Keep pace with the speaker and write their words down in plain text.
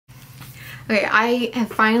Okay, I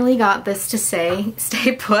have finally got this to say,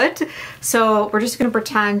 stay put. So we're just gonna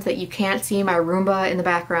pretend that you can't see my Roomba in the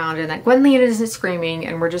background and that Gwen isn't screaming,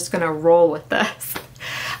 and we're just gonna roll with this.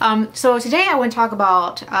 So today I want to talk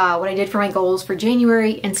about what I did for my goals for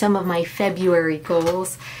January and some of my February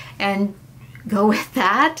goals, and go with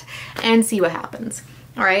that and see what happens.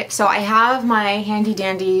 All right, so I have my handy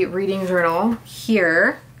dandy reading journal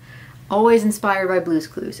here. Always inspired by Blue's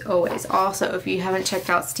Clues, always. Also, if you haven't checked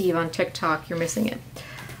out Steve on TikTok, you're missing it.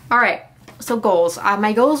 All right, so goals.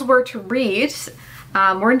 My goals were to read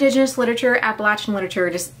more Indigenous literature, Appalachian literature,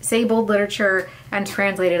 disabled literature, and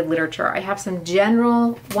translated literature. I have some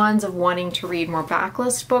general ones of wanting to read more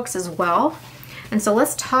backlist books as well. And so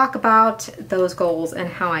let's talk about those goals and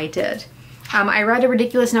how I did. I read a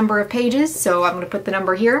ridiculous number of pages, so I'm gonna put the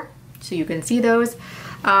number here so you can see those.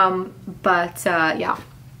 Yeah.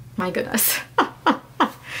 My goodness.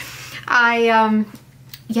 I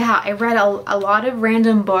read a lot of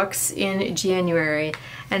random books in January,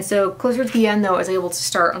 and so closer to the end though I was able to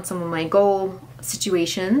start on some of my goal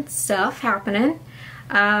situation stuff happening.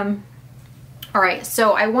 Alright,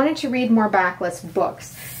 so I wanted to read more backlist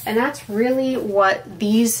books, and that's really what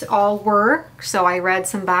these all were. So I read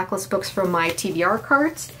some backlist books from my TBR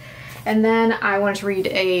cards, and then I wanted to read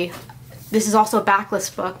this is also a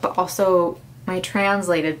backlist book, but also my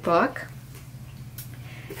translated book.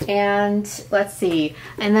 And let's see,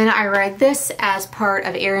 and then I read this as part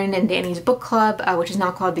of Erin and Danny's book club, which is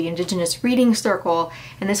now called the Indigenous Reading Circle,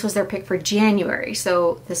 and this was their pick for January,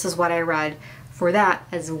 so this is what I read for that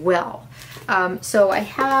as well. So I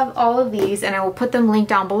have all of these, and I will put them linked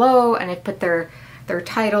down below, and I put their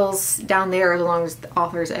titles down there along with the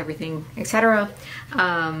authors, everything, etc.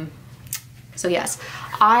 So yes,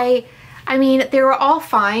 I mean, they were all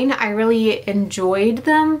fine. I really enjoyed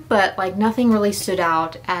them, but like nothing really stood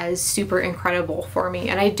out as super incredible for me.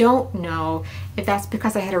 And I don't know if that's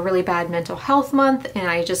because I had a really bad mental health month and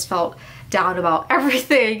I just felt down about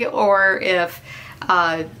everything, or if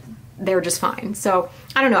they were just fine. So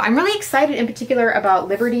I don't know. I'm really excited in particular about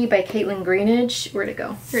Liberty by Caitlin Greenidge. Where'd it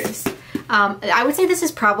go? Here it is. I would say this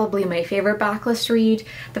is probably my favorite backlist read.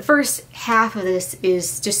 The first half of this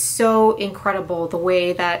is just so incredible, the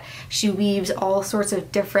way that she weaves all sorts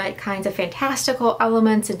of different kinds of fantastical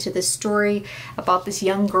elements into this story about this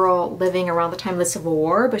young girl living around the time of the Civil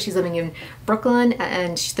War, but she's living in Brooklyn,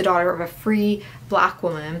 and she's the daughter of a free Black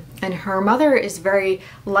woman, and her mother is very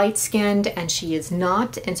light-skinned and she is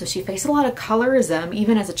not, and so she faced a lot of colorism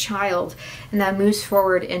even as a child, and that moves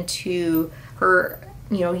forward into her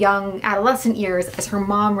young adolescent years as her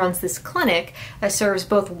mom runs this clinic that serves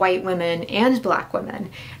both white women and Black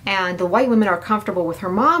women. And the white women are comfortable with her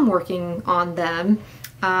mom working on them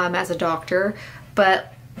as a doctor,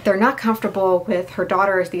 but they're not comfortable with her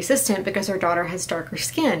daughter as the assistant because her daughter has darker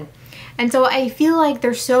skin. And so I feel like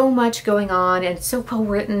there's so much going on, and it's so well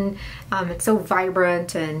written, it's so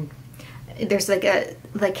vibrant, and there's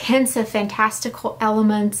like hints of fantastical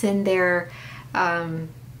elements in there.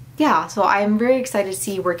 Yeah, so I'm very excited to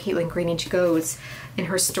see where Caitlin Greenidge goes in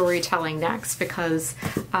her storytelling next, because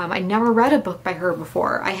I never read a book by her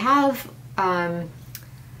before. I have,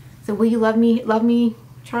 so Will You Love Me,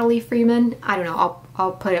 Charlie Freeman? I don't know,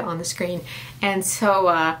 I'll put it on the screen. And so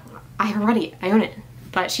I haven't read it, I own it.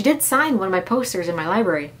 But she did sign one of my posters in my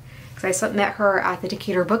library, because I met her at the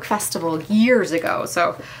Decatur Book Festival years ago.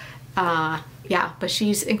 So yeah, but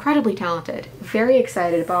she's incredibly talented. Very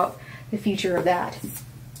excited about the future of that.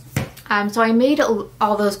 So I made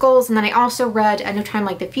all those goals, and then I also read No Time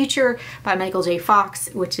Like the Future by Michael J. Fox,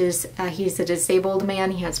 which is, he's a disabled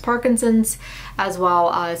man, he has Parkinson's, as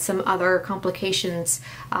well as some other complications,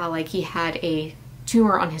 like he had a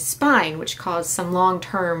tumor on his spine, which caused some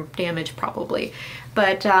long-term damage probably.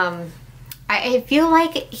 But I feel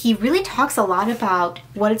like he really talks a lot about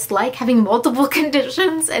what it's like having multiple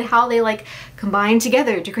conditions and how they like combine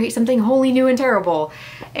together to create something wholly new and terrible.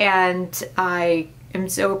 And I'm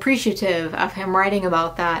so appreciative of him writing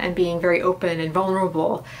about that and being very open and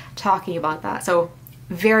vulnerable talking about that. So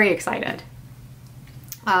very excited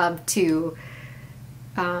I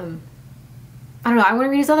don't know, I want to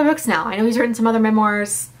read his other books now. I know he's written some other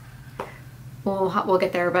memoirs. We'll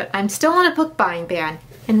get there, but I'm still on a book buying ban.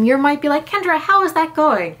 And you might be like, Kendra, how is that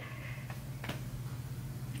going?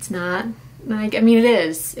 It's not, like, I mean, it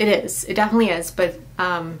is. It definitely is, but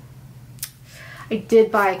I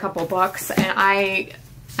did buy a couple books, and I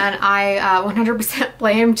 100%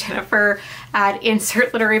 blame Jennifer at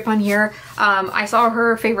insert literary pun here. I saw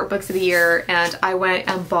her favorite books of the year, and I went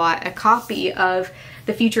and bought a copy of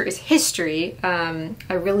The Future is History. I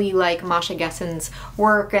really like Masha Gessen's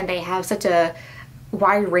work, and they have such a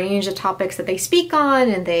wide range of topics that they speak on,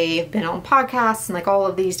 and they've been on podcasts and like all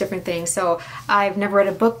of these different things. So I've never read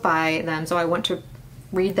a book by them, so I want to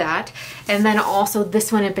read that. And then also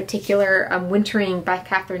this one in particular, Wintering by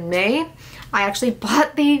Catherine May. I actually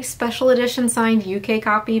bought the special edition signed UK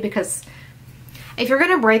copy because if you're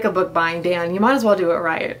gonna break a book buying ban, you might as well do it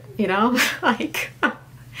right, you know? Like,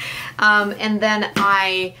 and then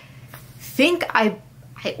I think I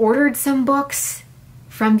ordered some books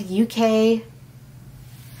from the UK,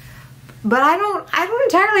 but I don't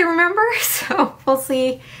entirely remember, so we'll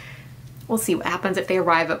see. We'll see what happens if they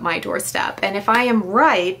arrive at my doorstep. And if I am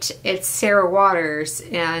right, it's Sarah Waters,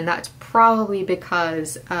 and that's probably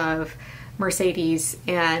because of Mercedes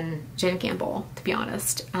and Jen Campbell, to be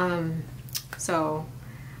honest. So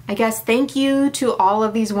I guess thank you to all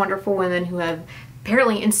of these wonderful women who have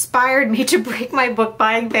apparently inspired me to break my book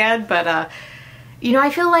buying ban, but you know,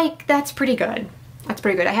 I feel like that's pretty good. That's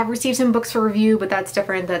pretty good. I have received some books for review, but that's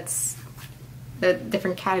different. That's the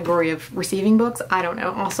different category of receiving books. I don't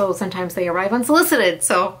know. Also, sometimes they arrive unsolicited.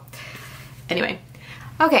 So anyway.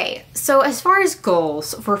 Okay, so as far as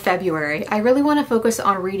goals for February, I really want to focus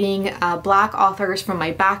on reading Black authors from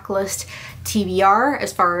my backlist TBR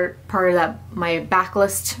as part of that my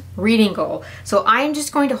backlist reading goal. So I'm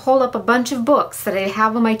just going to hold up a bunch of books that I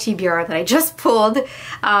have on my TBR that I just pulled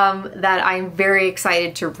that I'm very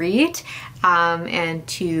excited to read and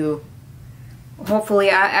to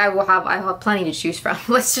hopefully I'll have plenty to choose from.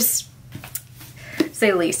 Let's just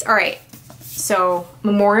say the least. All right. So,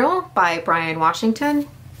 Memorial by Brian Washington,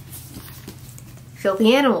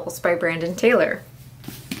 Filthy Animals by Brandon Taylor,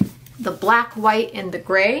 The Black, White, and the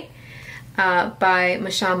Gray by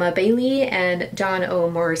Mashama Bailey and John O.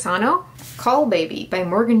 Morisano, Call Baby by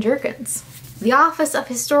Morgan Jerkins, The Office of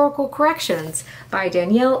Historical Corrections by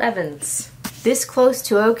Danielle Evans, This Close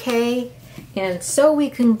to Okay, and So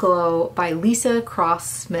We Can Glow by Lisa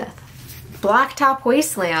Cross Smith, Blacktop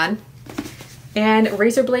Wasteland, and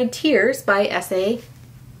Razorblade Tears by S.A.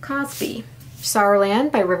 Cosby, Sorrowland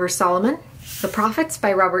by River Solomon, The Prophets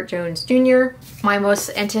by Robert Jones Jr., my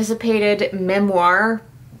most anticipated memoir,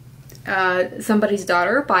 Somebody's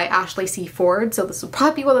Daughter by Ashley C. Ford, so this will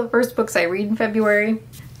probably be one of the first books I read in February,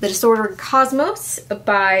 The Disordered Cosmos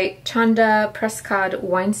by Chanda Prescott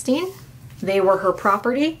Weinstein, They Were Her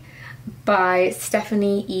Property by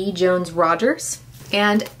Stephanie E. Jones Rogers,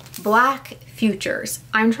 and Black Futures.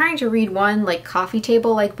 I'm trying to read one like coffee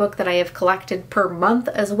table like book that I have collected per month,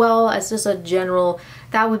 as well as just a general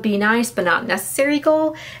that would be nice but not necessary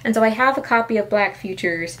goal. And so I have a copy of Black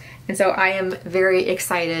Futures, and so I am very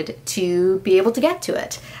excited to be able to get to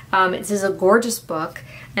it. This is a gorgeous book,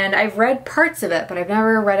 and I've read parts of it, but I've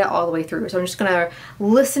never read it all the way through. So I'm just gonna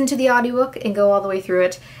listen to the audiobook and go all the way through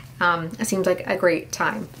it. It seems like a great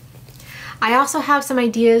time. I also have some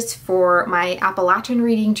ideas for my Appalachian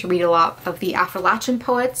reading, to read a lot of the Appalachian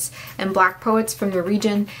poets and Black poets from the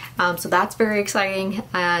region, so that's very exciting.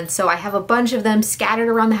 And so I have a bunch of them scattered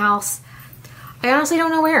around the house. I honestly don't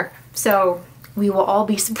know where, so we will all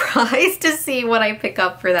be surprised to see what I pick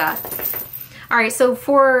up for that. Alright, so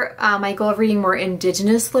for my goal of reading more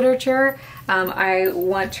Indigenous literature, I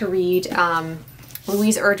want to read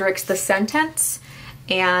Louise Erdrich's The Sentence,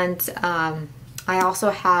 and I also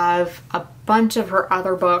have a bunch of her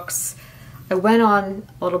other books. I went on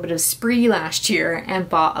a little bit of spree last year and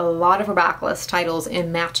bought a lot of her backlist titles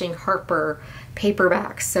in matching Harper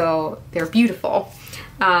paperbacks, so they're beautiful.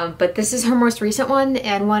 But this is her most recent one,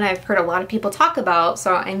 and one I've heard a lot of people talk about,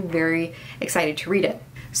 so I'm very excited to read it.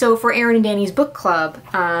 So for Erin and Danny's book club,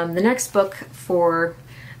 the next book for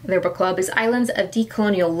their book club is Islands of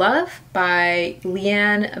Decolonial Love by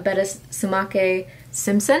Leanne Bettis-Sumake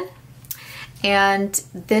Simpson. And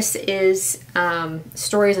this is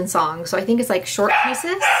stories and songs, so I think it's like short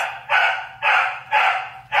pieces.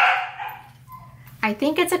 I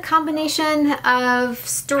think it's a combination of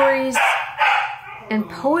stories and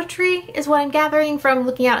poetry is what I'm gathering from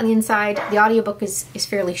looking out on the inside. The audiobook is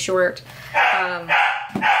fairly short.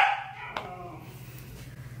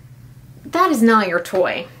 That is not your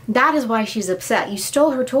toy. That is why she's upset. You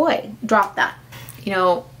stole her toy. Drop that. You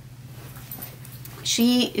know,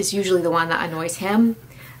 she is usually the one that annoys him.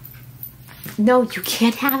 No, you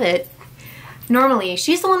can't have it. Normally,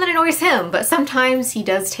 she's the one that annoys him, but sometimes he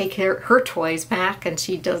does take her toys back and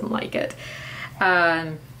she doesn't like it.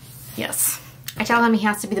 Yes. I tell him he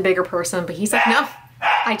has to be the bigger person, but he's like, no,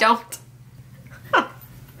 I don't.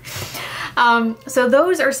 So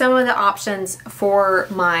those are some of the options for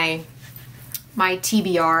my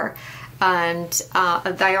TBR. And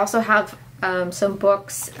I also have some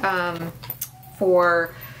books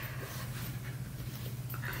for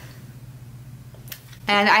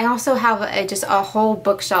And I also have just a whole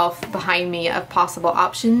bookshelf behind me of possible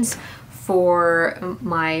options for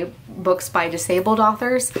my books by disabled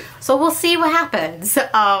authors. So we'll see what happens.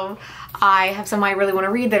 I have some I really want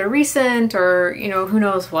to read that are recent, or, you know, who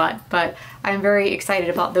knows what, but I'm very excited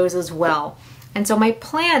about those as well. And so my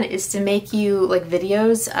plan is to make you like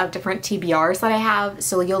videos of different TBRs that I have,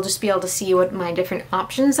 so you'll just be able to see what my different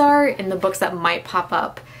options are in the books that might pop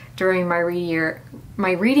up during my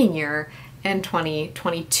reading year in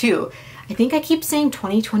 2022. I think I keep saying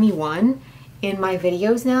 2021 in my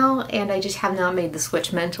videos now, and I just have not made the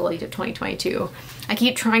switch mentally to 2022. I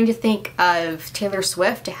keep trying to think of Taylor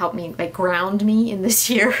Swift to help me, like, ground me in this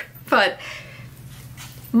year, but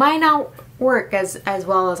might not work as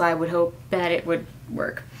well as I would hope that it would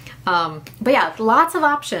work. But yeah, lots of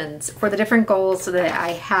options for the different goals that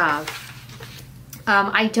I have.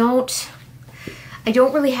 I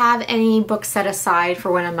don't really have any books set aside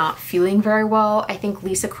for when I'm not feeling very well. I think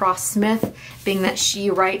Lisa Cross Smith, being that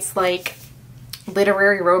she writes like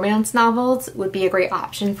literary romance novels, would be a great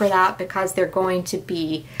option for that, because they're going to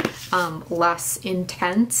be less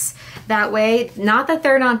intense that way. Not that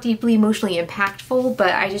they're not deeply emotionally impactful, but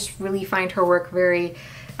I just really find her work very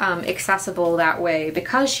accessible that way,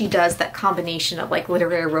 because she does that combination of like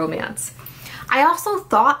literary romance. I also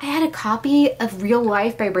thought I had a copy of Real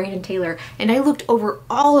Life by Brandon Taylor, and I looked over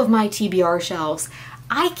all of my TBR shelves.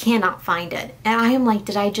 I cannot find it, and I am like,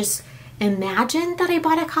 did I just imagine that I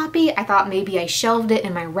bought a copy? I thought maybe I shelved it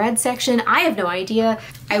in my read section. I have no idea.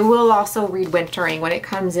 I will also read Wintering when it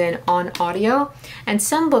comes in on audio, and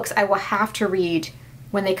some books I will have to read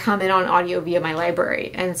when they come in on audio via my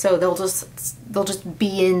library, and so they'll just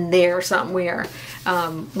be in there somewhere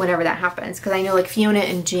whenever that happens, because I know like Fiona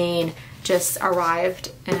and Jane just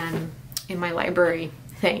arrived in my library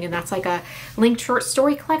thing, and that's like a linked short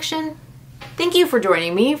story collection. Thank you for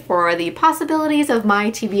joining me for the possibilities of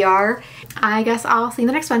my TBR. I guess I'll see you in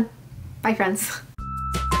the next one. Bye, friends.